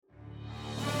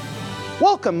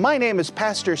Welcome, my name is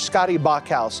Pastor Scotty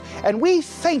Bachhaus, and we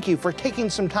thank you for taking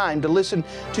some time to listen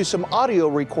to some audio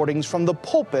recordings from the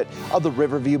pulpit of the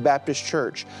Riverview Baptist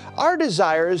Church. Our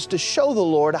desire is to show the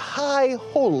Lord high,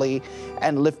 holy,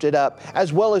 and lifted up,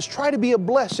 as well as try to be a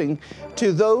blessing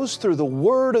to those through the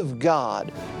Word of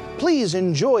God. Please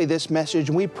enjoy this message,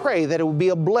 and we pray that it will be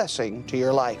a blessing to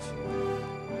your life.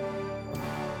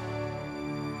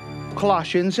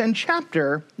 Colossians and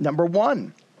chapter number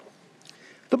 1.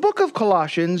 The book of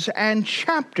Colossians and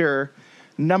chapter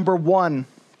number 1.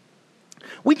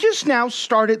 We just now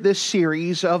started this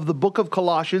series of the book of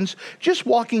Colossians, just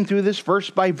walking through this verse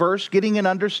by verse, getting an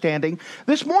understanding.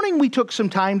 This morning we took some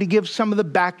time to give some of the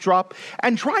backdrop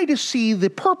and try to see the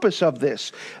purpose of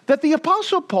this, that the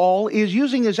Apostle Paul is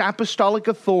using his apostolic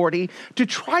authority to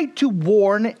try to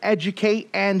warn, educate,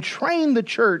 and train the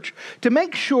church to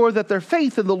make sure that their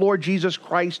faith in the Lord Jesus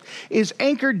Christ is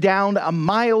anchored down a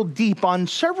mile deep on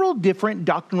several different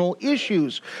doctrinal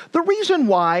issues. The reason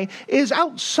why is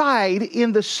outside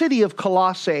in the city of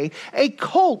Colossae, a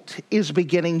cult is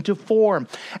beginning to form.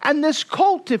 And this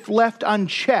cult, if left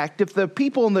unchecked, if the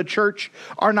people in the church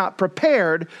are not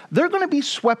prepared, they're going to be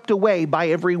swept away by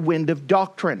every wind of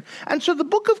doctrine. And so the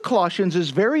book of Colossians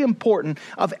is very important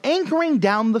of anchoring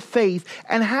down the faith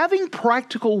and having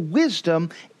practical wisdom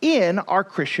in our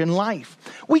Christian life.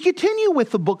 We continue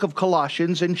with the book of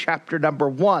Colossians in chapter number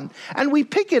 1, and we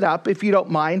pick it up, if you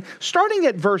don't mind, starting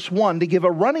at verse 1 to give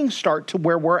a running start to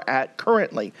where we're at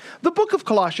currently. The book of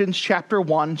Colossians chapter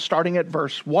 1, starting at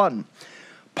verse 1.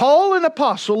 Paul, an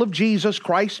apostle of Jesus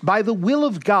Christ by the will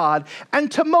of God,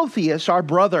 and Timotheus, our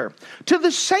brother, to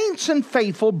the saints and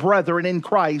faithful brethren in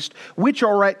Christ, which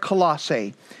are at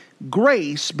Colossae,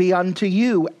 grace be unto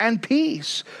you and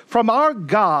peace from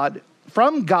God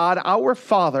our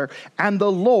Father and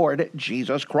the Lord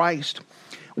Jesus Christ.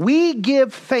 We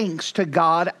give thanks to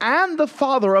God and the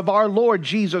Father of our Lord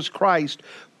Jesus Christ,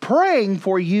 praying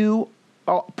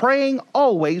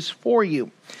always for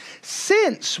you.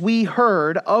 Since we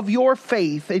heard of your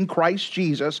faith in Christ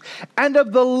Jesus and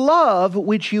of the love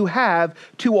which you have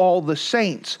to all the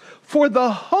saints, for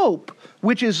the hope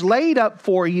which is laid up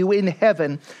for you in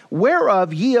heaven,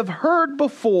 whereof ye have heard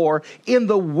before in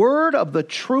the word of the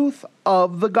truth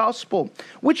of the gospel,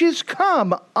 which is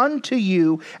come unto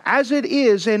you as it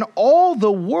is in all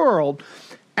the world,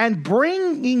 and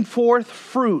bringing forth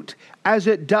fruit, as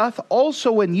it doth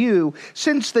also in you,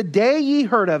 since the day ye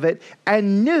heard of it,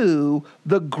 and knew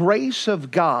the grace of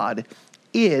God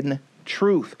in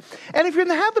truth. And if you're in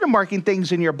the habit of marking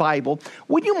things in your Bible,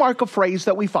 would you mark a phrase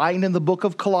that we find in the book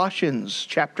of Colossians,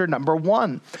 chapter number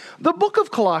 1? The book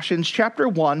of Colossians, chapter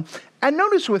 1, and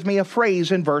notice with me a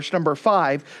phrase in verse number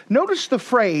 5. Notice the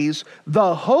phrase,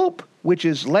 the hope which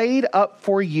is laid up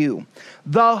for you.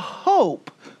 The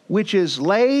hope which is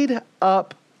laid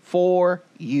up for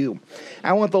you.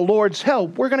 And with the Lord's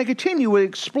help, we're going to continue to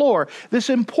explore this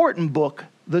important book,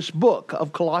 this book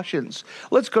of Colossians.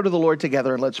 Let's go to the Lord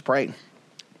together and let's pray.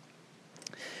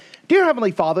 Dear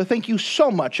Heavenly Father, thank you so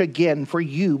much again for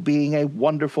you being a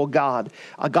wonderful God,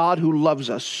 a God who loves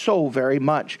us so very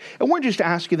much. And we're just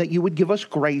asking that you would give us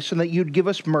grace and that you'd give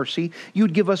us mercy,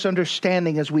 you'd give us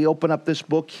understanding as we open up this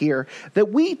book here,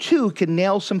 that we too can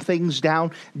nail some things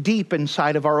down deep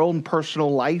inside of our own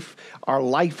personal life, our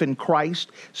life in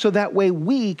Christ, so that way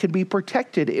we can be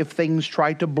protected if things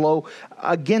try to blow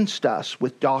against us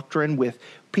with doctrine, with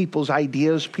people's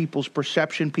ideas, people's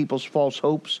perception, people's false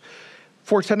hopes.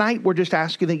 For tonight, we're just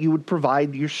asking that you would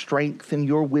provide your strength and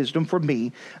your wisdom for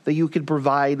me, that you could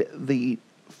provide the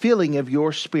filling of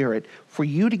your spirit for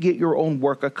you to get your own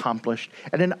work accomplished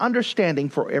and an understanding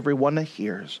for everyone that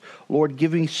hears. Lord,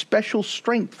 give me special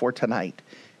strength for tonight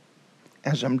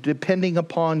as I'm depending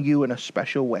upon you in a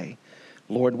special way.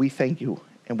 Lord, we thank you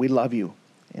and we love you.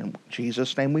 In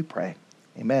Jesus' name we pray.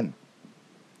 Amen.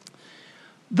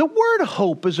 The word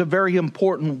hope is a very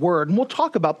important word, and we'll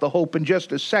talk about the hope in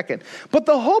just a second. But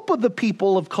the hope of the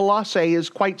people of Colossae is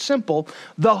quite simple.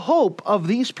 The hope of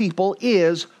these people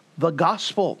is the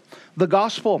gospel. The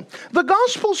gospel. The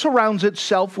gospel surrounds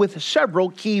itself with several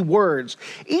key words.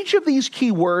 Each of these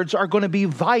key words are going to be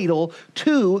vital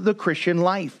to the Christian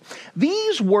life.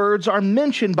 These words are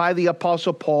mentioned by the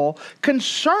Apostle Paul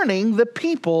concerning the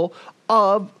people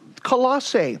of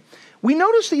Colossae. We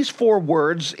notice these four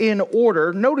words in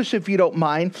order. Notice, if you don't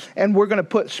mind, and we're going to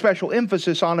put special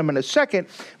emphasis on them in a second.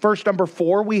 Verse number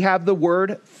 4, we have the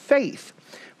word faith.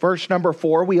 Verse number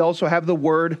 4, we also have the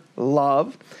word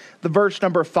love. The verse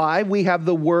number 5, we have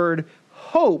the word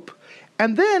hope.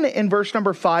 And then in verse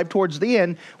number 5, towards the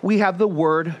end, we have the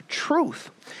word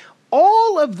truth.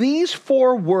 All of these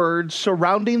four words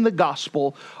surrounding the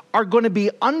gospel are going to be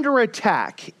under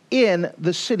attack in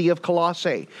the city of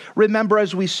Colossae. Remember,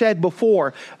 as we said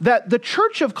before, that the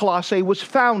church of Colossae was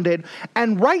founded,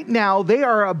 and right now they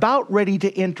are about ready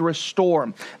to enter a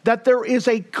storm. That there is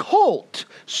a cult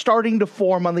starting to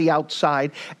form on the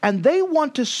outside, and they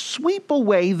want to sweep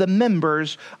away the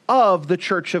members of the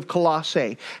church of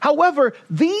Colossae. However,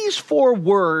 these 4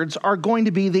 words are going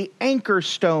to be the anchor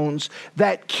stones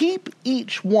that keep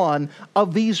each one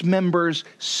of these members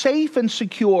safe and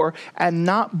secure and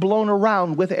not blown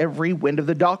around with every wind of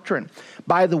the doctrine.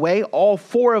 By the way, all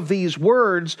 4 of these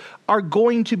words are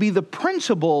going to be the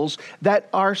principles that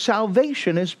our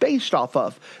salvation is based off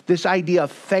of. This idea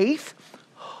of faith,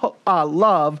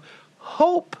 love,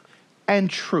 hope, and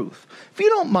truth. If you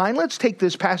don't mind, let's take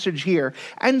this passage here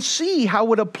and see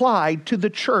how it applied to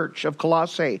the church of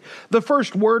Colossae. The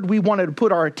first word we wanted to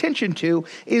put our attention to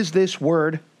is this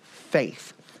word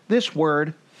faith. This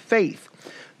word faith.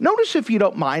 Notice, if you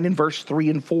don't mind, in verse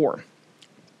 3 and 4.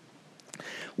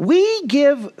 We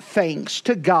give thanks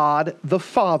to God, the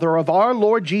Father of our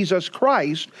Lord Jesus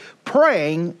Christ,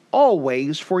 praying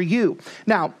always for you.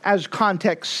 Now, as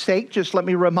context's sake, just let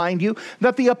me remind you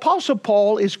that the Apostle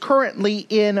Paul is currently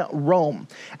in Rome.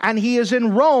 And he is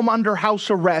in Rome under house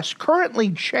arrest,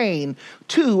 currently chained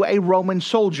to a Roman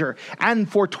soldier.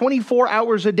 And for 24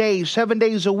 hours a day, 7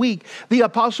 days a week, the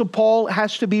Apostle Paul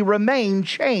has to remain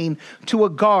chained to a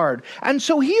guard. And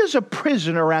so he is a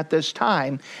prisoner at this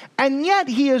time. And yet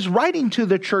he is writing to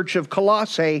the church of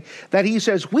Colossae that he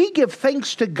says, we give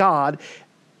thanks to God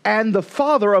and the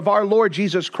Father of our Lord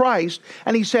Jesus Christ.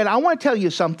 And he said, I want to tell you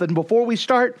something before we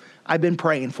start. I've been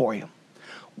praying for you.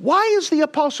 Why has the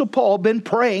Apostle Paul been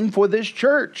praying for this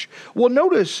church? Well,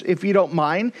 notice, if you don't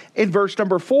mind, in verse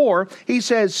number 4, he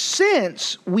says,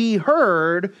 since we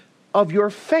heard of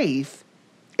your faith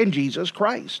in Jesus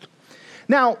Christ.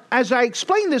 Now, as I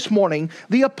explained this morning,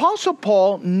 the Apostle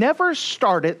Paul never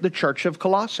started the church of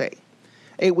Colossae.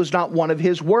 It was not one of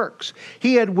his works.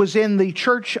 He was in the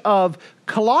church of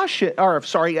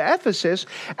Ephesus,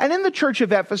 and in the church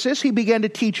of Ephesus, he began to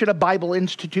teach at a Bible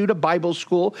institute, a Bible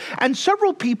school, and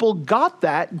several people got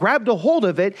that, grabbed a hold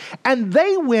of it, and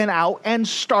they went out and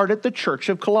started the church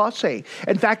of Colossae.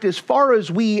 In fact, as far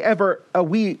as we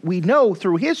know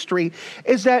through history,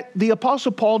 is that the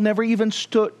Apostle Paul never even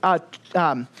stood. That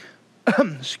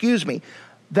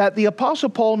the Apostle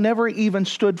Paul never even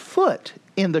stood foot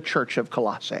in the church of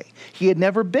Colossae. He had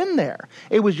never been there.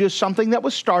 It was just something that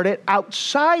was started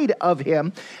outside of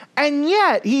him. And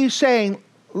yet he's saying,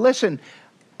 listen,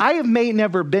 I may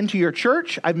never been to your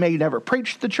church. I may never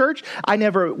preached the church. I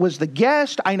never was the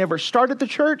guest. I never started the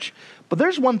church. But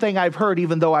there's one thing I've heard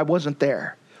even though I wasn't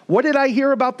there. What did I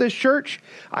hear about this church?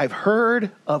 I've heard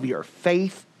of your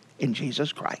faith in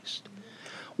Jesus Christ.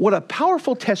 What a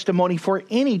powerful testimony for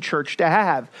any church to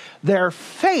have. Their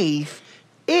faith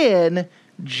in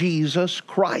Jesus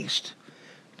Christ.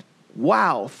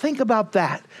 Wow, think about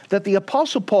that. That the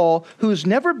Apostle Paul, who's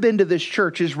never been to this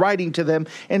church, is writing to them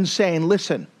and saying,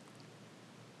 listen,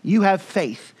 you have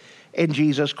faith in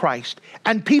Jesus Christ.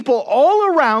 And people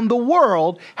all around the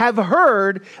world have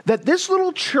heard that this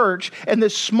little church in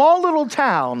this small little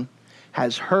town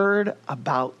has heard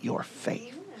about your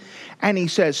faith. And he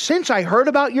says, since I heard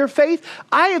about your faith,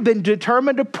 I have been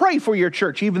determined to pray for your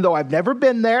church, even though I've never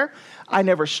been there. I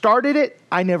never started it.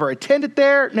 I never attended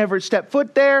there, never stepped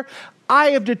foot there.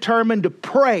 I have determined to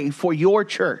pray for your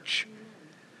church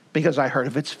because I heard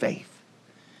of its faith.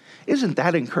 Isn't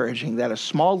that encouraging that a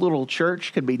small little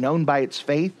church can be known by its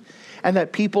faith and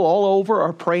that people all over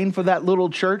are praying for that little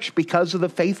church because of the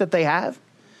faith that they have?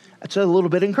 That's a little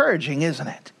bit encouraging, isn't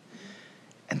it?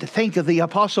 And to think of the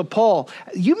Apostle Paul,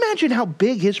 you imagine how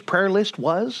big his prayer list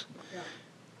was?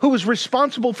 Who was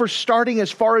responsible for starting,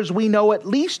 as far as we know, at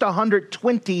least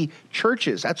 120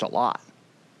 churches. That's a lot.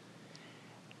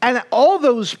 And all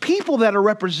those people that are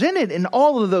represented in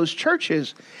all of those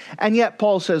churches. And yet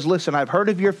Paul says, listen, I've heard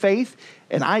of your faith,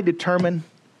 and I determine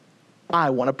I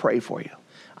want to pray for you.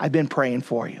 I've been praying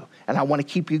for you, and I want to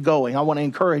keep you going. I want to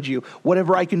encourage you.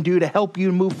 Whatever I can do to help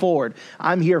you move forward,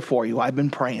 I'm here for you. I've been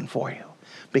praying for you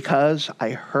because I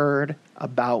heard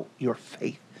about your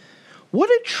faith. What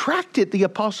attracted the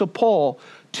Apostle Paul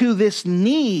to this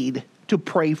need to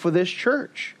pray for this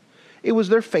church? It was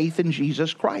their faith in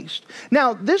Jesus Christ.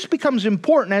 Now, this becomes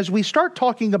important as we start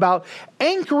talking about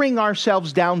anchoring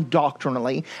ourselves down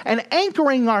doctrinally and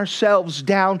anchoring ourselves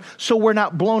down so we're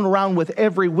not blown around with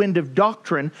every wind of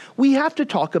doctrine. We have to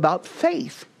talk about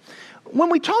faith. When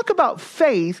we talk about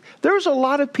faith, there's a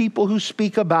lot of people who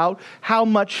speak about how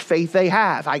much faith they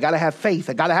have. I got to have faith.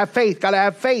 I got to have faith. Got to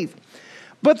have faith.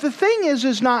 But the thing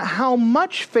is not how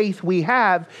much faith we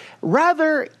have.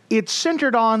 Rather, it's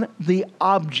centered on the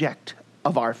object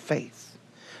of our faith.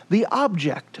 The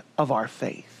object of our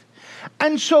faith.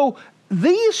 And so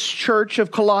these church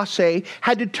of Colossae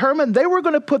had determined they were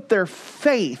going to put their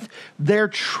faith, their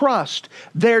trust,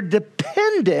 their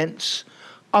dependence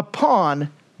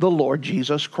upon the Lord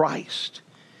Jesus Christ.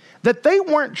 That they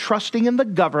weren't trusting in the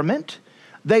government.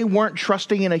 They weren't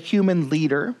trusting in a human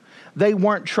leader. They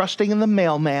weren't trusting in the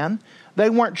mailman. They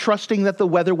weren't trusting that the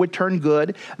weather would turn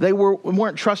good. They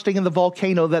weren't trusting in the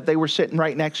volcano that they were sitting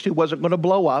right next to wasn't going to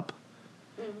blow up.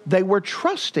 They were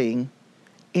trusting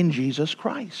in Jesus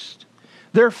Christ.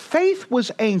 Their faith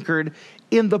was anchored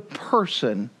in the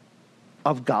person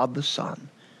of God the Son,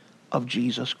 of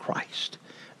Jesus Christ.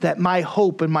 That my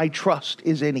hope and my trust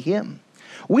is in Him.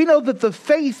 We know that the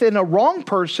faith in a wrong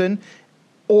person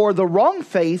or the wrong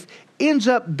faith ends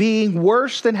up being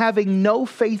worse than having no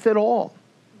faith at all.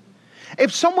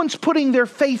 If someone's putting their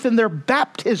faith in their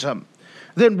baptism,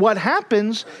 then what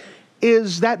happens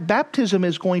is that baptism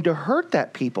is going to hurt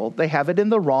that people. They have it in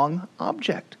the wrong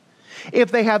object.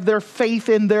 If they have their faith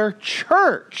in their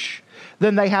church,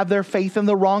 then they have their faith in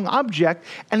the wrong object,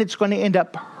 and it's going to end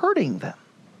up hurting them.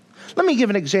 Let me give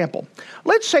an example.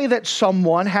 Let's say that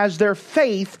someone has their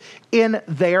faith in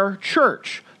their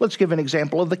church. Let's give an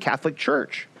example of the Catholic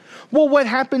Church. Well, what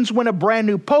happens when a brand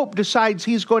new pope decides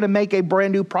he's going to make a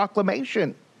brand new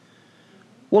proclamation?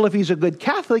 Well, if he's a good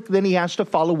Catholic, then he has to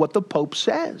follow what the pope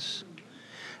says.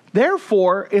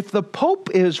 Therefore, if the pope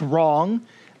is wrong,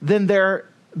 then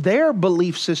their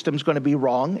belief system is going to be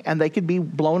wrong, and they could be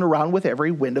blown around with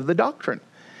every wind of the doctrine.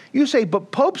 You say,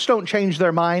 but popes don't change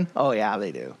their mind. Oh, yeah,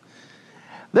 they do.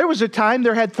 There was a time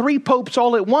there had 3 popes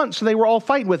all at once, and they were all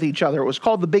fighting with each other. It was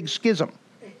called the Big Schism.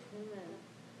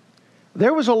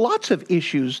 There was lots of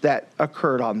issues that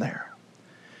occurred on there.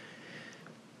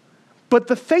 But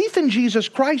the faith in Jesus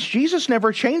Christ, Jesus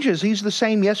never changes. He's the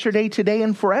same yesterday, today,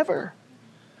 and forever.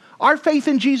 Our faith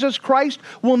in Jesus Christ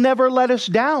will never let us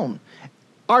down.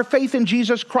 Our faith in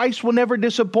Jesus Christ will never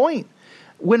disappoint.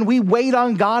 When we wait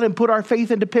on God and put our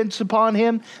faith and dependence upon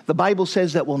Him, the Bible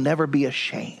says that we'll never be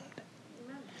ashamed.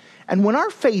 And when our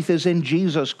faith is in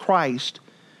Jesus Christ,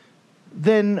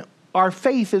 then our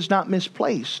faith is not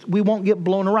misplaced. We won't get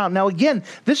blown around. Now again,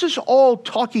 this is all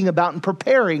talking about and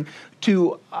preparing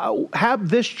to have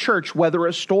this church weather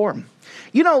a storm.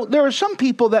 You know, there are some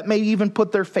people that may even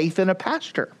put their faith in a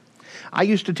pastor. I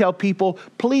used to tell people,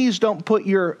 please don't put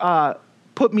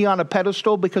me on a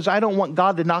pedestal, because I don't want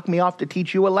God to knock me off to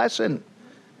teach you a lesson.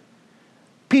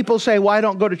 People say, well, I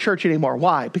don't go to church anymore.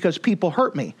 Why? Because people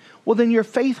hurt me. Well, then your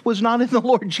faith was not in the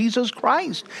Lord Jesus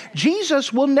Christ.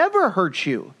 Jesus will never hurt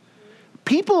you.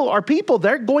 People are people.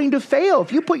 They're going to fail.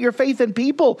 If you put your faith in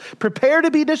people, prepare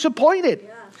to be disappointed.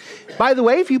 Yeah. By the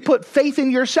way, if you put faith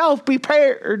in yourself,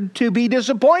 prepare to be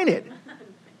disappointed.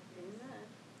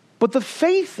 But the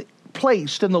faith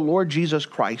placed in the Lord Jesus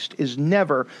Christ is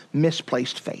never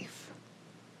misplaced faith.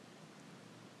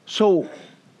 So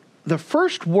the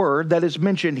first word that is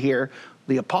mentioned here,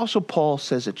 the Apostle Paul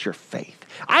says it's your faith.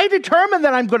 I determined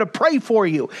that I'm going to pray for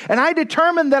you, and I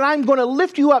determined that I'm going to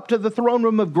lift you up to the throne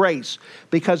room of grace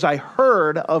because I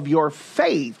heard of your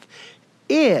faith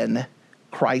in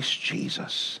Christ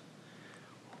Jesus.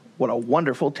 What a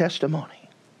wonderful testimony.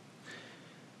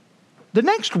 The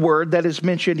next word that is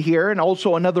mentioned here, and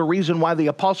also another reason why the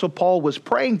Apostle Paul was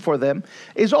praying for them,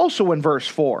 is also in verse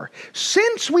 4.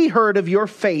 Since we heard of your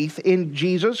faith in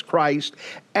Jesus Christ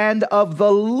and of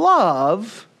the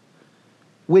love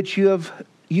which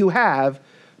you have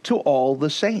to all the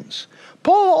saints.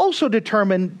 Paul also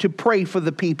determined to pray for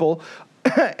the people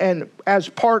and as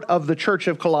part of the church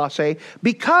of Colossae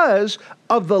because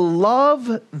of the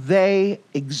love they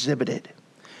exhibited.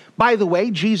 By the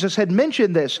way, Jesus had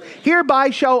mentioned this. Hereby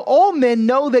shall all men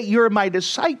know that you're my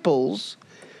disciples.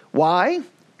 Why?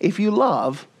 If you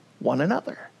love one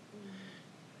another.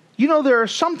 You know, there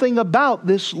is something about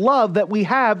this love that we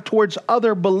have towards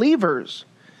other believers.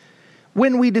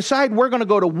 When we decide we're going to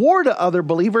go to war to other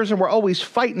believers and we're always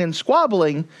fighting and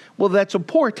squabbling, well, that's a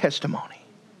poor testimony.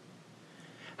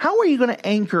 How are you going to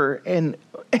anchor and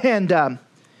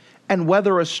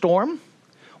weather a storm?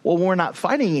 Well, we're not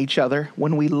fighting each other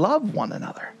when we love one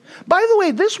another. By the way,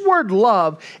 this word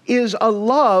love is a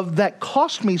love that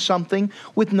cost me something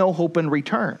with no hope in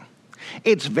return.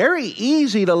 It's very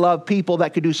easy to love people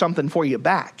that could do something for you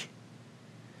back.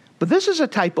 But this is a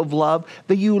type of love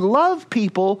that you love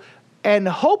people and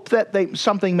hope that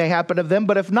something may happen to them,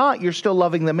 but if not, you're still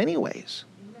loving them anyways.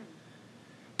 Amen.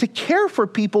 To care for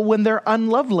people when they're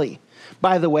unlovely.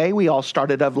 By the way, we all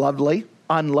started off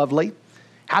unlovely.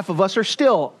 Half of us are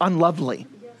still unlovely.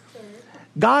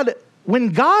 When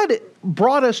God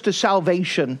brought us to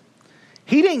salvation,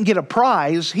 he didn't get a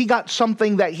prize. He got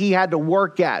something that he had to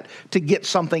work at to get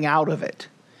something out of it.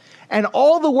 And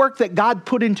all the work that God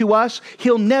put into us,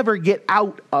 he'll never get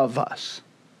out of us.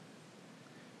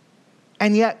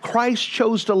 And yet Christ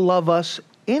chose to love us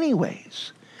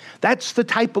anyways. That's the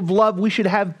type of love we should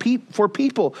have for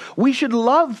people. We should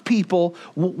love people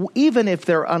even if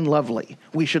they're unlovely.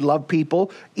 We should love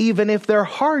people even if they're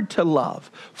hard to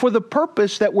love, for the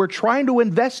purpose that we're trying to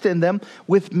invest in them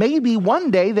with maybe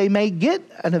one day they may get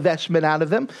an investment out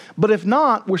of them, but if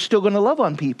not, we're still going to love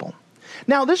on people.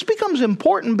 Now, this becomes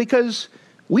important because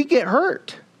we get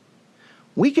hurt.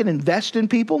 We can invest in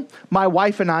people. My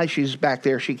wife and I, she's back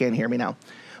there, she can't hear me now.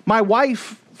 My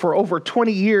wife, for over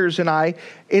 20 years, and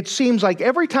it seems like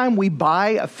every time we buy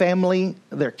a family,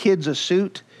 their kids a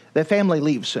suit, the family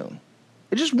leaves soon.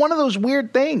 It's just one of those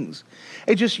weird things.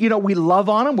 It just, we love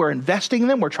on them, we're investing in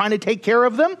them, we're trying to take care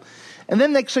of them, and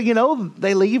then next thing you know,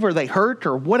 they leave or they hurt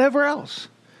or whatever else.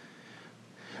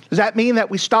 Does that mean that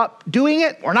we stop doing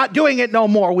it? We're not doing it no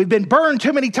more. We've been burned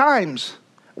too many times.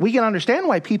 We can understand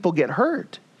why people get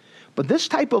hurt. But this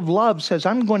type of love says,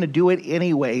 I'm going to do it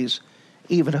anyways,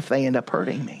 even if they end up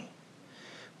hurting me.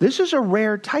 This is a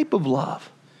rare type of love.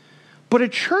 But a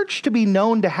church to be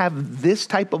known to have this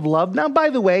type of love, now, by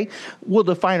the way, we'll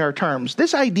define our terms.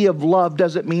 This idea of love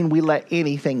doesn't mean we let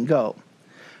anything go.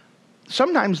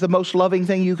 Sometimes the most loving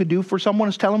thing you could do for someone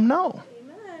is tell them no.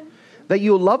 That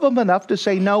you love them enough to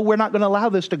say, no, we're not going to allow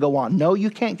this to go on. No, you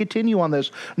can't continue on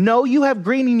this. No, you have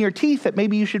green in your teeth that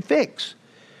maybe you should fix.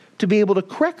 To be able to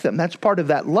correct them. That's part of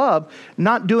that love.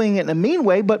 Not doing it in a mean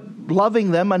way, but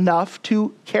loving them enough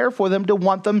to care for them, to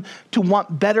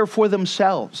want better for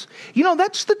themselves.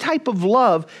 That's the type of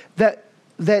love that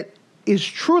is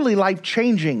truly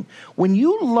life-changing. When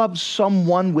you love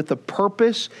someone with a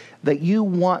purpose that you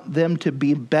want them to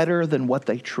be better than what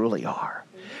they truly are.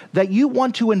 That you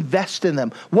want to invest in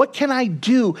them. What can I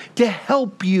do to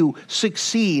help you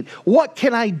succeed? What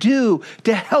can I do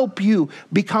to help you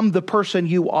become the person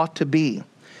you ought to be?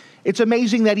 It's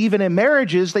amazing that even in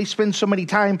marriages, they spend so many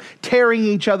time tearing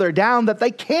each other down that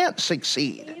they can't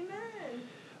succeed. Amen.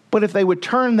 But if they would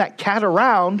turn that cat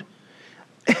around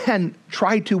and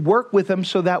try to work with them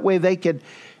so that way they could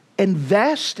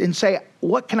invest and say,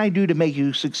 what can I do to make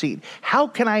you succeed? How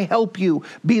can I help you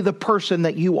be the person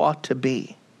that you ought to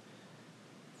be?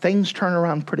 Things turn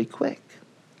around pretty quick.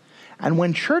 And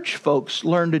when church folks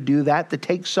learn to do that, to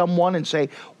take someone and say,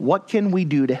 what can we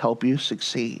do to help you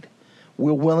succeed?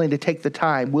 We're willing to take the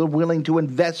time. We're willing to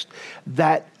invest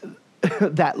that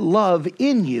love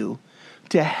in you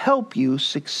to help you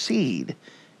succeed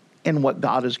in what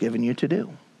God has given you to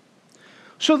do.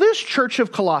 So this church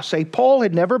of Colossae, Paul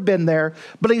had never been there,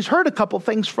 but he's heard a couple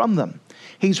things from them.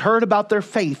 He's heard about their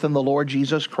faith in the Lord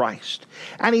Jesus Christ.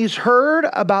 And he's heard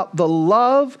about the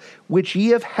love which ye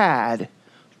have had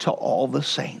to all the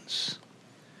saints.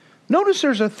 Notice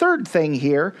there's a third thing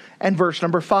here in verse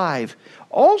number 5.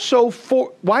 Also,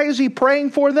 why is he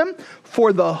praying for them?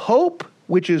 For the hope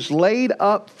which is laid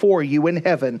up for you in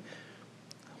heaven.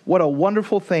 What a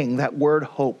wonderful thing, that word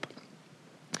hope.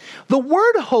 The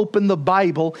word hope in the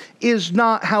Bible is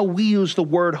not how we use the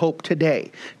word hope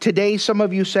today. Today, some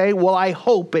of you say, well, I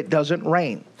hope it doesn't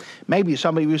rain. Maybe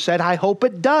some of you said, I hope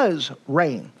it does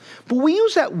rain. But we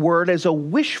use that word as a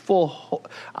wistful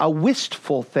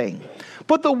thing.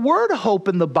 But the word hope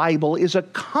in the Bible is a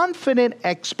confident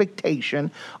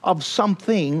expectation of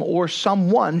something or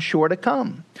someone sure to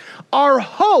come. Our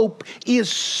hope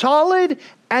is solid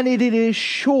and it is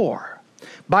sure.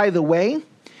 By the way,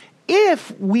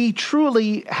 if we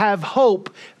truly have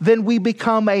hope, then we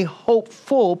become a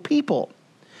hopeful people.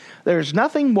 There's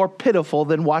nothing more pitiful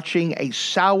than watching a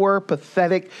sour,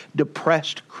 pathetic,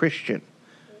 depressed Christian.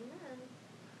 Amen.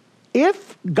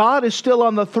 If God is still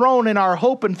on the throne and our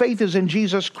hope and faith is in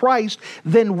Jesus Christ,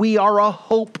 then we are a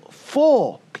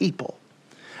hopeful people.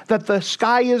 That the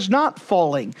sky is not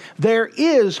falling. There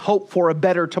is hope for a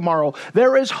better tomorrow.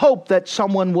 There is hope that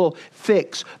someone will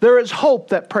fix. There is hope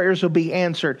that prayers will be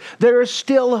answered. There is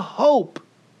still hope.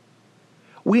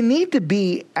 We need to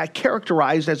be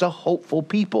characterized as a hopeful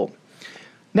people.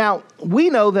 Now, we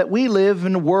know that we live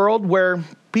in a world where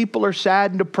people are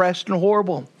sad and depressed and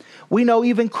horrible. We know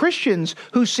even Christians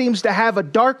who seems to have a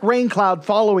dark rain cloud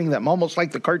following them, almost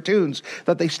like the cartoons,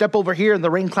 that they step over here and the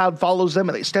rain cloud follows them,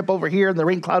 and they step over here and the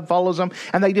rain cloud follows them,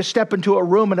 and they just step into a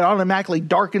room and it automatically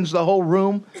darkens the whole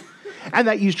room. And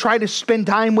that you try to spend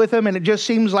time with them and it just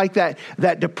seems like that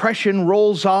depression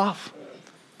rolls off.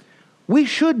 We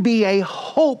should be a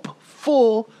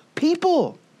hopeful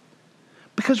people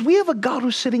because we have a God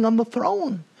who's sitting on the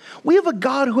throne. We have a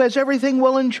God who has everything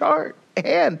well in chart,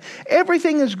 and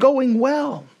everything is going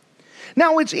well.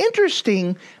 Now, it's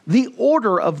interesting, the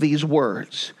order of these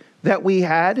words, that we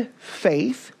had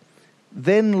faith,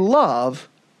 then love,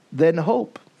 then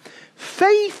hope.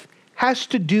 Faith has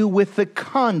to do with the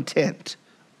content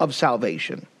of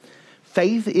salvation.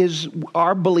 Faith is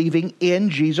our believing in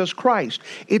Jesus Christ.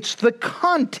 It's the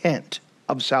content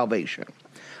of salvation.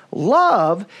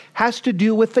 Love has to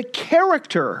do with the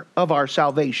character of our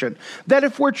salvation. That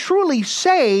if we're truly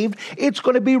saved, it's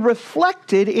going to be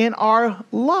reflected in our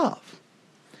love.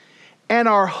 And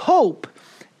our hope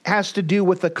has to do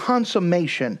with the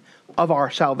consummation of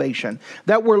our salvation.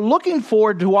 That we're looking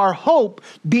forward to our hope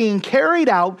being carried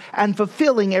out and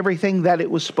fulfilling everything that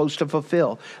it was supposed to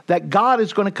fulfill. That God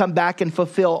is going to come back and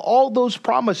fulfill all those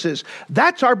promises.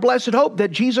 That's our blessed hope,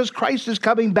 that Jesus Christ is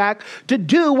coming back to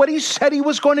do what he said he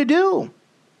was going to do.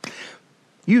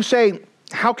 You say,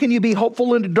 how can you be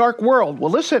hopeful in a dark world?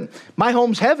 Well, listen, my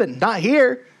home's heaven, not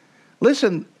here.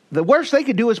 Listen, the worst they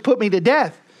could do is put me to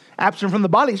death. Absent from the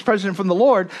body is present from the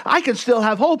Lord. I can still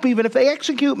have hope even if they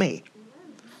execute me.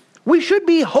 We should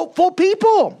be hopeful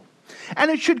people.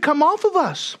 And it should come off of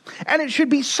us. And it should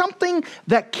be something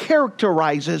that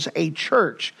characterizes a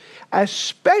church.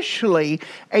 Especially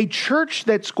a church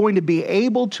that's going to be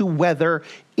able to weather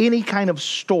any kind of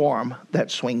storm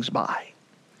that swings by.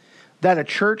 That a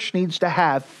church needs to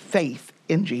have faith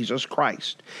in Jesus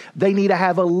Christ. They need to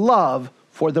have a love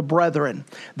for the brethren.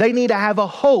 They need to have a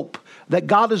hope that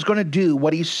God is going to do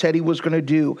what he said he was going to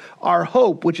do. Our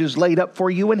hope, which is laid up for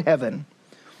you in heaven.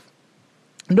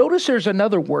 Notice there's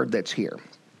another word that's here.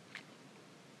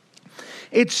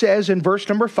 It says in verse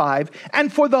number 5,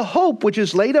 and for the hope which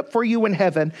is laid up for you in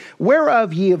heaven,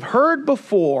 whereof ye have heard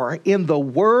before in the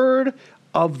word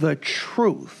of the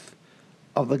truth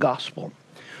of the gospel.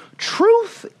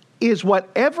 Truth is what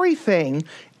everything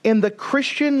in the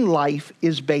Christian life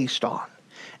is based on.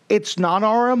 It's not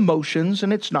our emotions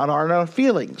and it's not our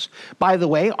feelings. By the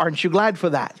way, aren't you glad for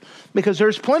that? Because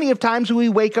there's plenty of times we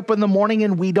wake up in the morning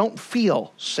and we don't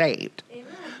feel saved. Amen.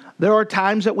 There are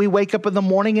times that we wake up in the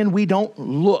morning and we don't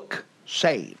look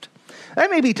saved. There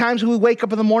may be times we wake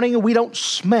up in the morning and we don't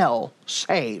smell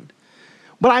saved.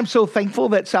 But I'm so thankful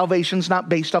that salvation's not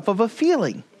based off of a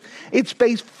feeling. It's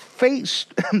based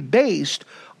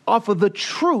off of the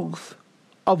truth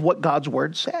of what God's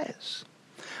word says.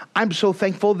 I'm so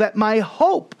thankful that my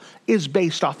hope is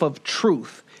based off of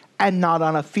truth and not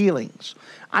on a feelings.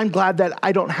 I'm glad that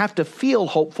I don't have to feel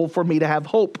hopeful for me to have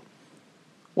hope.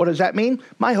 What does that mean?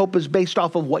 My hope is based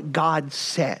off of what God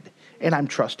said, and I'm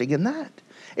trusting in that.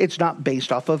 It's not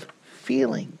based off of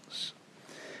feelings.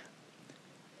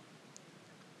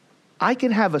 I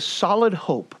can have a solid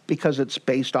hope because it's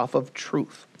based off of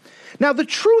truth. Now, the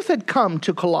truth had come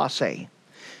to Colossae.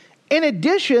 In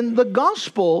addition, the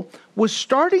gospel was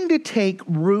starting to take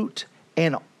root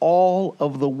in all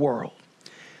of the world.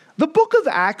 The book of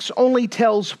Acts only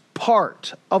tells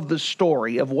part of the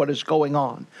story of what is going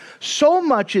on. So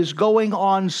much is going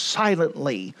on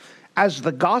silently as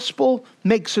the gospel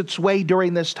makes its way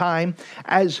during this time,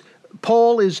 as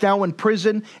Paul is now in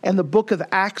prison, and the book of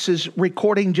Acts is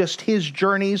recording just his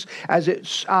journeys as it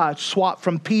swapped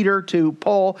from Peter to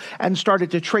Paul and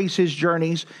started to trace his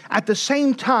journeys. At the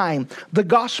same time, the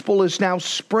gospel is now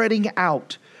spreading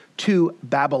out to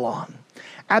Babylon.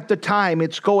 At the time,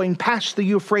 it's going past the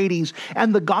Euphrates,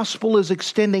 and the gospel is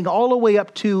extending all the way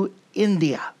up to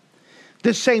India.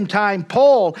 This same time,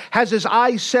 Paul has his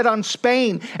eyes set on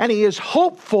Spain, and he is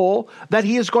hopeful that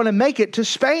he is going to make it to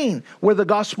Spain, where the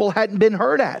gospel hadn't been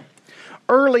heard at.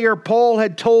 Earlier, Paul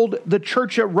had told the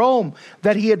church at Rome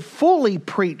that he had fully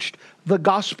preached the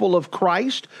gospel of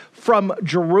Christ from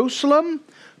Jerusalem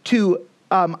to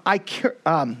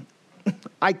Iconium,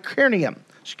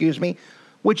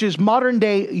 which is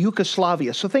modern-day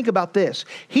Yugoslavia. So think about this.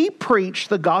 He preached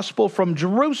the gospel from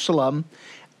Jerusalem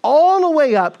all the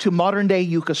way up to modern-day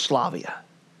Yugoslavia.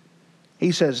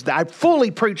 He says, I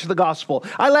fully preached the gospel.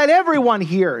 I let everyone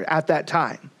hear at that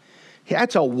time.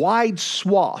 That's a wide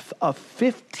swath of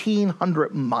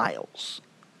 1,500 miles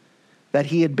that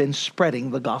he had been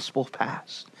spreading the gospel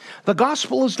past. The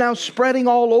gospel is now spreading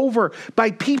all over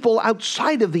by people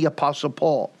outside of the Apostle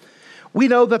Paul. We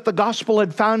know that the gospel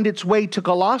had found its way to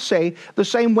Colossae the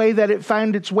same way that it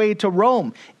found its way to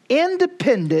Rome,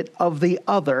 independent of the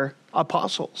other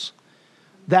apostles.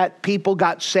 that people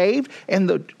got saved. And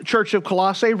the church of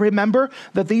Colossae, remember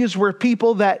that these were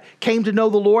people that came to know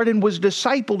the Lord and was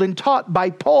discipled and taught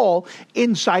by Paul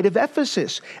inside of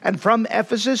Ephesus. And from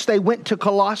Ephesus, they went to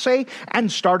Colossae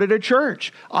and started a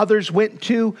church. Others went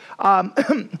to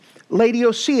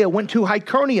Laodicea, went to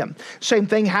Iconium. Same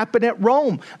thing happened at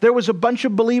Rome. There was a bunch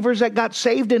of believers that got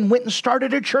saved and went and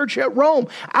started a church at Rome,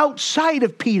 outside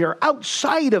of Peter,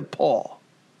 outside of Paul.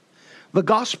 The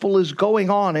gospel is going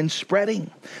on and spreading.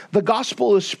 The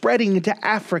gospel is spreading into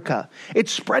Africa.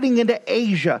 It's spreading into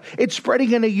Asia. It's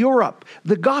spreading into Europe.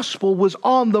 The gospel was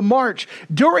on the march.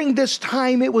 During this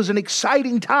time, it was an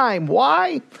exciting time.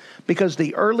 Why? Because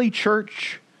the early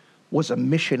church was a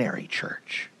missionary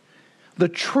church. The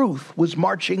truth was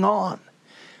marching on.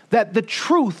 That the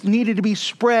truth needed to be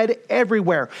spread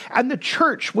everywhere. And the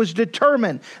church was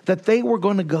determined that they were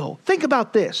going to go. Think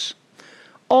about this.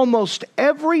 Almost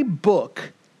every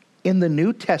book in the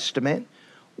New Testament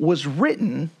was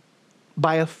written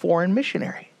by a foreign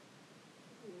missionary.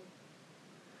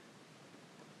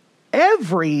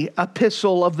 Every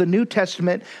epistle of the New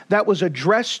Testament that was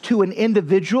addressed to an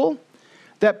individual,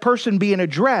 that person being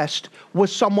addressed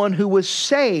was someone who was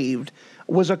saved,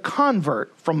 was a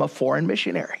convert from a foreign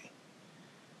missionary.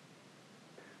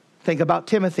 Think about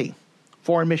Timothy,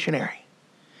 foreign missionary.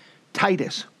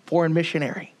 Titus, foreign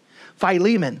missionary.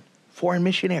 Philemon, foreign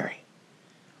missionary.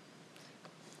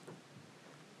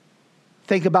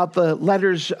 Think about the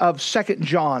letters of 2nd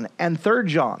John and 3rd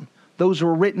John. Those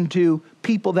were written to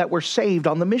people that were saved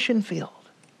on the mission field.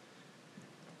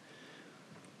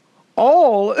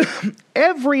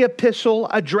 Every epistle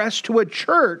addressed to a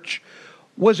church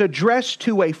was addressed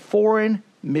to a foreign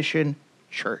mission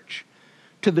church.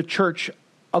 To the church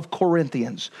of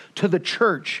Corinthians, to the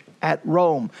church at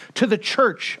Rome, to the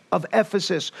church of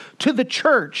Ephesus, to the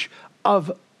church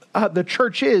of the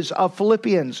churches of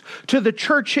Philippians, to the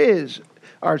church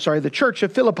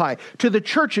of Philippi, to the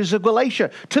churches of Galatia,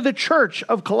 to the church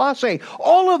of Colossae.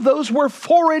 All of those were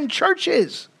foreign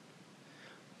churches,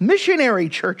 missionary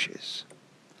churches.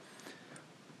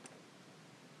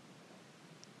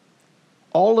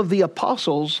 All of the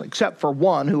apostles, except for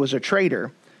one who was a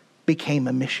traitor, became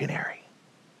a missionary.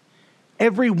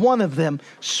 Every one of them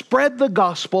spread the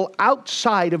gospel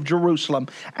outside of Jerusalem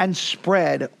and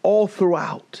spread all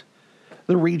throughout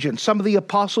the region. Some of the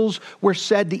apostles were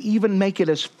said to even make it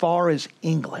as far as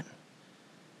England.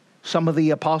 Some of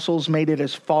the apostles made it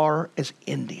as far as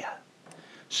India,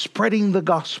 spreading the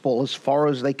gospel as far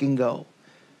as they can go.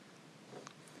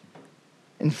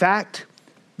 In fact,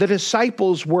 the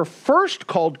disciples were first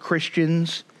called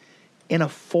Christians in a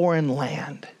foreign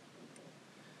land.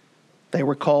 They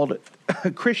were called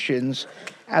Christians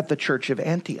at the church of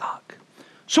Antioch.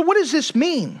 So what does this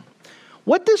mean?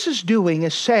 What this is doing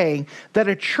is saying that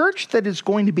a church that is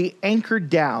going to be anchored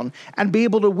down and be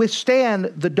able to withstand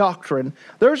the doctrine,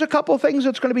 there's a couple of things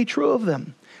that's going to be true of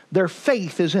them. Their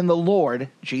faith is in the Lord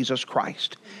Jesus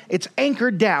Christ. It's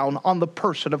anchored down on the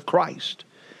person of Christ.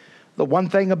 The one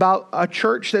thing about a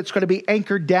church that's going to be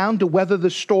anchored down to weather the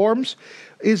storms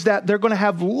is that they're going to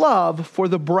have love for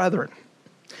the brethren.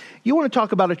 You want to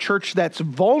talk about a church that's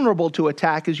vulnerable to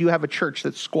attack is you have a church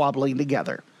that's squabbling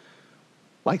together,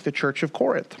 like the church of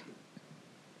Corinth.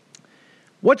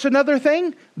 What's another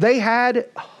thing? They had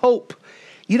hope.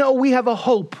 You know, we have a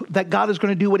hope that God is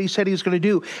going to do what he said he's going to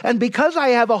do. And because I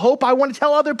have a hope, I want to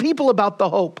tell other people about the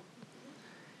hope.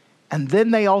 And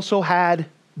then they also had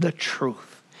the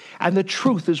truth. And the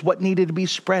truth is what needed to be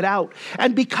spread out.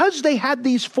 And because they had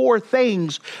these four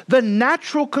things, the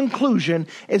natural conclusion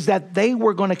is that they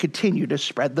were going to continue to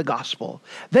spread the gospel.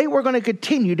 They were going to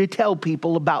continue to tell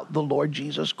people about the Lord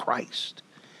Jesus Christ.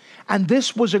 And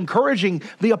this was encouraging.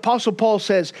 The Apostle Paul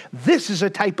says, this is a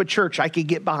type of church I could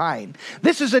get behind.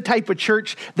 This is a type of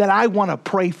church that I want to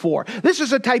pray for. This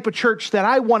is a type of church that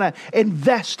I want to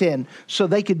invest in so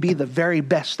they could be the very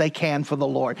best they can for the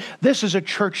Lord. This is a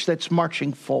church that's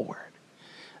marching forward.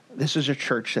 This is a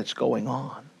church that's going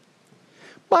on.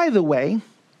 By the way,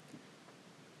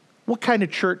 what kind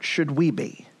of church should we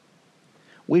be?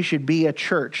 We should be a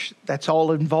church that's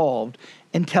all involved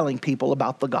in telling people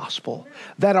about the gospel.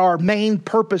 That our main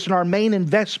purpose and our main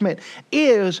investment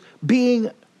is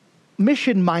being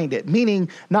mission-minded, meaning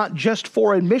not just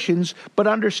foreign missions, but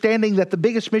understanding that the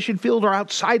biggest mission field are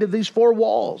outside of these four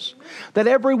walls. That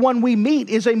everyone we meet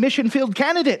is a mission field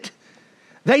candidate.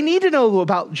 They need to know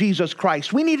about Jesus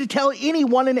Christ. We need to tell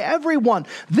anyone and everyone.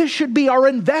 This should be our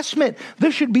investment.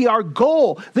 This should be our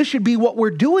goal. This should be what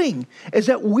we're doing, is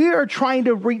that we're trying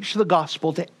to reach the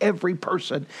gospel to every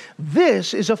person.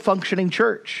 This is a functioning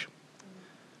church.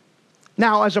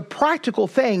 Now, as a practical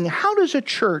thing, how does a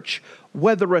church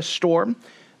weather a storm?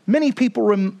 Many people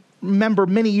remember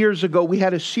many years ago we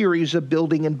had a series of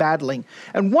building and battling.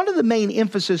 And one of the main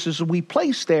emphases we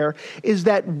place there is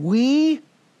that we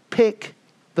pick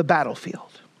the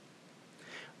battlefield.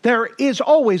 There is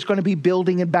always going to be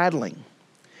building and battling,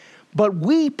 but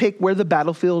we pick where the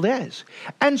battlefield is.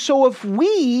 And so if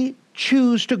we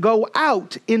choose to go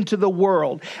out into the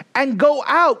world and go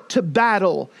out to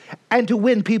battle and to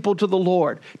win people to the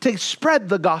Lord, to spread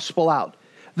the gospel out,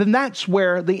 then that's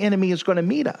where the enemy is going to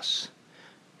meet us.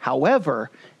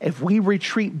 However, if we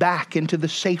retreat back into the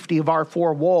safety of our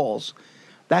four walls,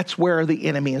 that's where the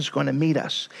enemy is going to meet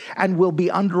us, and we'll be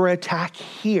under attack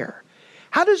here.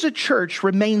 How does a church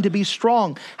remain to be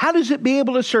strong? How does it be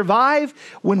able to survive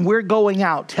when we're going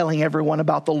out telling everyone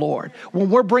about the Lord? When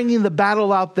we're bringing the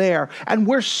battle out there and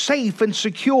we're safe and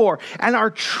secure, and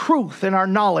our truth and our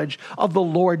knowledge of the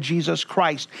Lord Jesus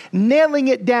Christ, nailing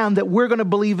it down that we're going to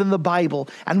believe in the Bible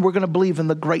and we're going to believe in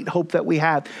the great hope that we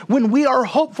have. When we are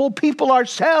hopeful people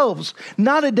ourselves,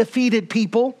 not a defeated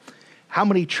people. How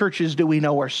many churches do we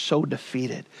know are so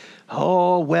defeated?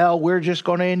 Oh, well, we're just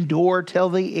going to endure till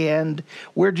the end.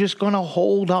 We're just going to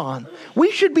hold on.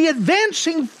 We should be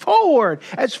advancing forward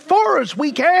as far as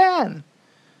we can.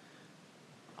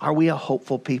 Are we a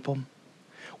hopeful people?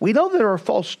 We know there are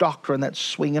false doctrine that's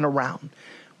swinging around,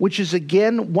 which is,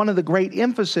 again, one of the great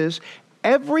emphasis.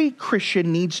 Every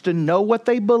Christian needs to know what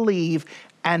they believe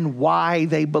and why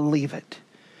they believe it.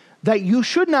 That you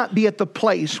should not be at the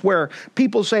place where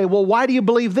people say, well, why do you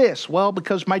believe this? Well,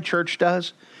 because my church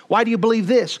does. Why do you believe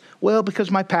this? Well,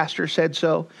 because my pastor said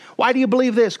so. Why do you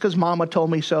believe this? Because mama told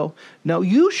me so. No,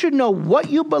 you should know what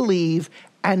you believe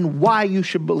and why you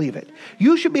should believe it.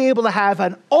 You should be able to have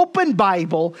an open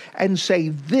Bible and say,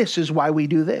 this is why we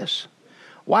do this.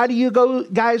 Why do you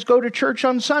guys go to church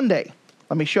on Sunday?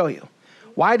 Let me show you.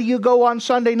 Why do you go on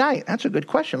Sunday night? That's a good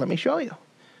question. Let me show you.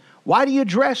 Why do you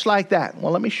dress like that?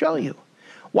 Well, let me show you.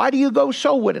 Why do you go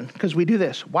soul winning? Because we do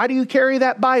this. Why do you carry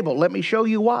that Bible? Let me show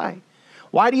you why.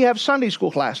 Why do you have Sunday school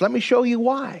class? Let me show you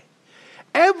why.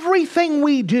 Everything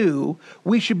we do,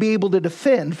 we should be able to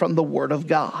defend from the Word of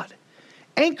God,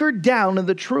 anchored down in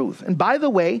the truth. And by the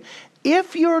way,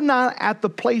 if you're not at the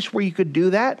place where you could do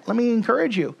that, let me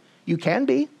encourage you. You can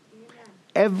be.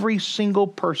 Every single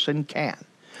person can.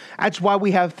 That's why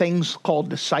we have things called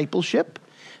discipleship.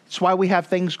 That's why we have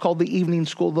things called the Evening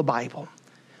School of the Bible.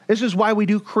 This is why we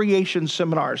do creation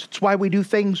seminars. It's why we do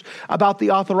things about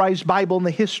the authorized Bible and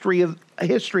the history of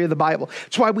the Bible.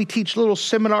 It's why we teach little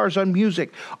seminars on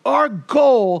music. Our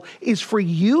goal is for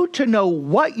you to know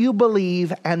what you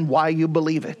believe and why you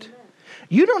believe it.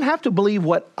 You don't have to believe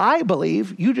what I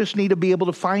believe. You just need to be able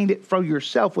to find it for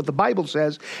yourself, what the Bible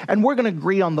says, and we're going to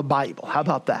agree on the Bible. How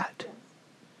about that?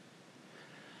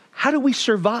 How do we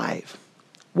survive?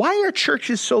 Why are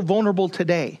churches so vulnerable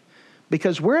today?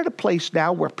 Because we're at a place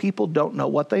now where people don't know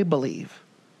what they believe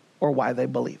or why they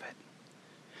believe it.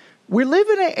 We live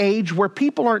in an age where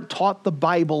people aren't taught the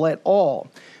Bible at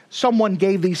all. Someone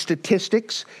gave these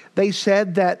statistics. They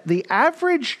said that the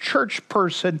average church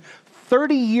person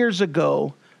 30 years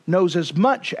ago knows as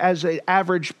much as an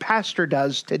average pastor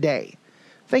does today.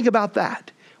 Think about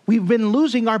that. We've been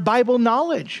losing our Bible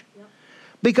knowledge.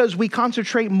 Because we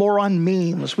concentrate more on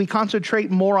memes, we concentrate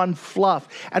more on fluff,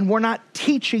 and we're not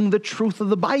teaching the truth of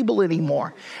the Bible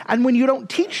anymore. And when you don't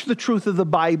teach the truth of the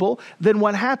Bible, then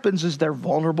what happens is they're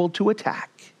vulnerable to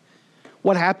attack.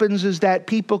 What happens is that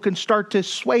people can start to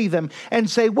sway them and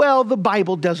say, well, the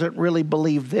Bible doesn't really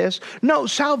believe this. No,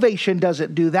 salvation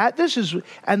doesn't do that.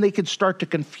 And they can start to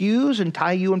confuse and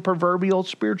tie you in proverbial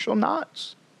spiritual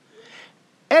knots.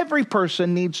 Every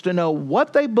person needs to know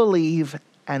what they believe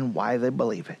and why they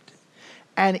believe it.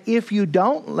 And if you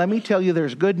don't, let me tell you,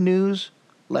 there's good news.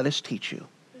 Let us teach you.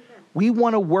 We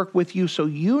want to work with you so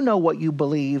you know what you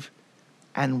believe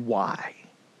and why.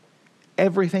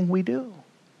 Everything we do.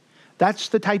 That's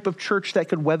the type of church that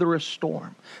could weather a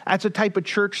storm. That's a type of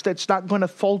church that's not going to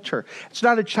falter. It's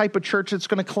not a type of church that's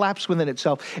going to collapse within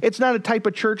itself. It's not a type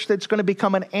of church that's going to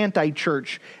become an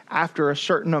anti-church after a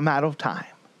certain amount of time.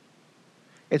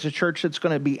 It's a church that's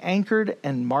going to be anchored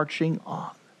and marching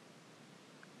on.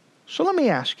 So let me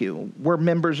ask you, we're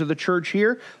members of the church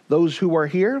here, those who are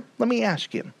here, let me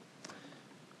ask you,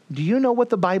 do you know what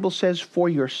the Bible says for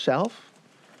yourself?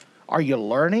 Are you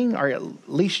learning? Are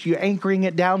at least you anchoring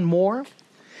it down more?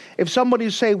 If somebody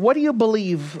say, what do you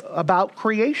believe about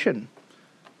creation?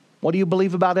 What do you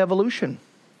believe about evolution?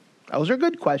 Those are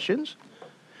good questions.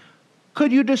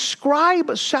 Could you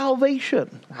describe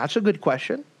salvation? That's a good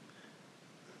question.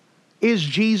 Is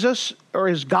Jesus or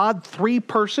is God three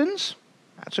persons?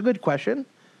 That's a good question.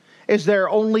 Is there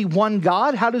only one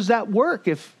God? How does that work?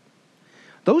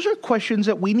 Those are questions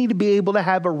that we need to be able to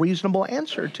have a reasonable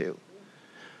answer to.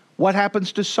 What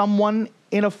happens to someone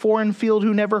in a foreign field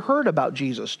who never heard about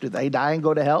Jesus? Do they die and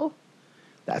go to hell?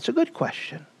 That's a good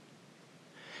question.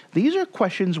 These are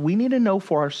questions we need to know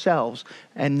for ourselves,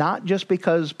 and not just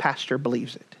because pastor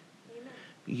believes it. Amen.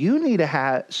 You need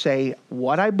to say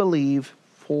what I believe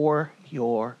for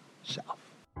yourself.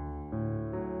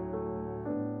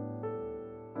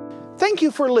 Thank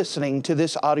you for listening to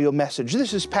this audio message.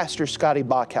 This is Pastor Scotty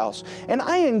Bachhaus, and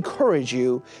I encourage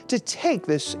you to take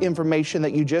this information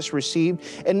that you just received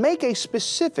and make a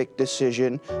specific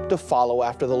decision to follow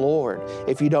after the Lord.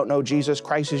 If you don't know Jesus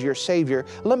Christ as your Savior,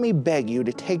 let me beg you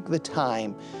to take the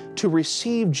time to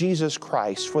receive Jesus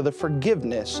Christ for the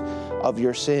forgiveness of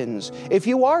your sins. If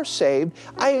you are saved,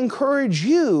 I encourage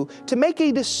you to make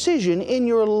a decision in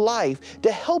your life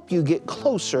to help you get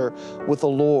closer with the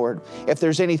Lord. If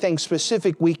there's anything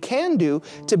specific we can do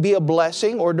to be a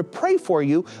blessing or to pray for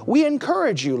you, we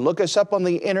encourage you. Look us up on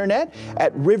the internet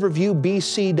at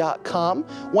riverviewbc.com.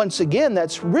 Once again,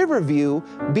 that's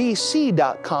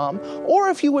riverviewbc.com. Or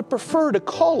if you would prefer to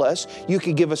call us, you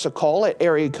can give us a call at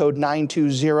area code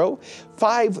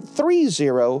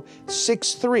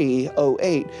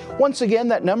 920-530-6308. Once again,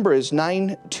 that number is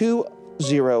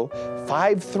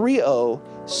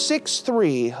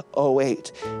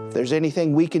 920-530-6308. If there's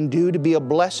anything we can do to be a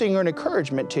blessing or an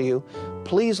encouragement to you,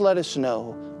 please let us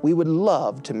know. We would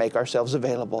love to make ourselves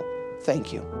available.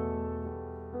 Thank you.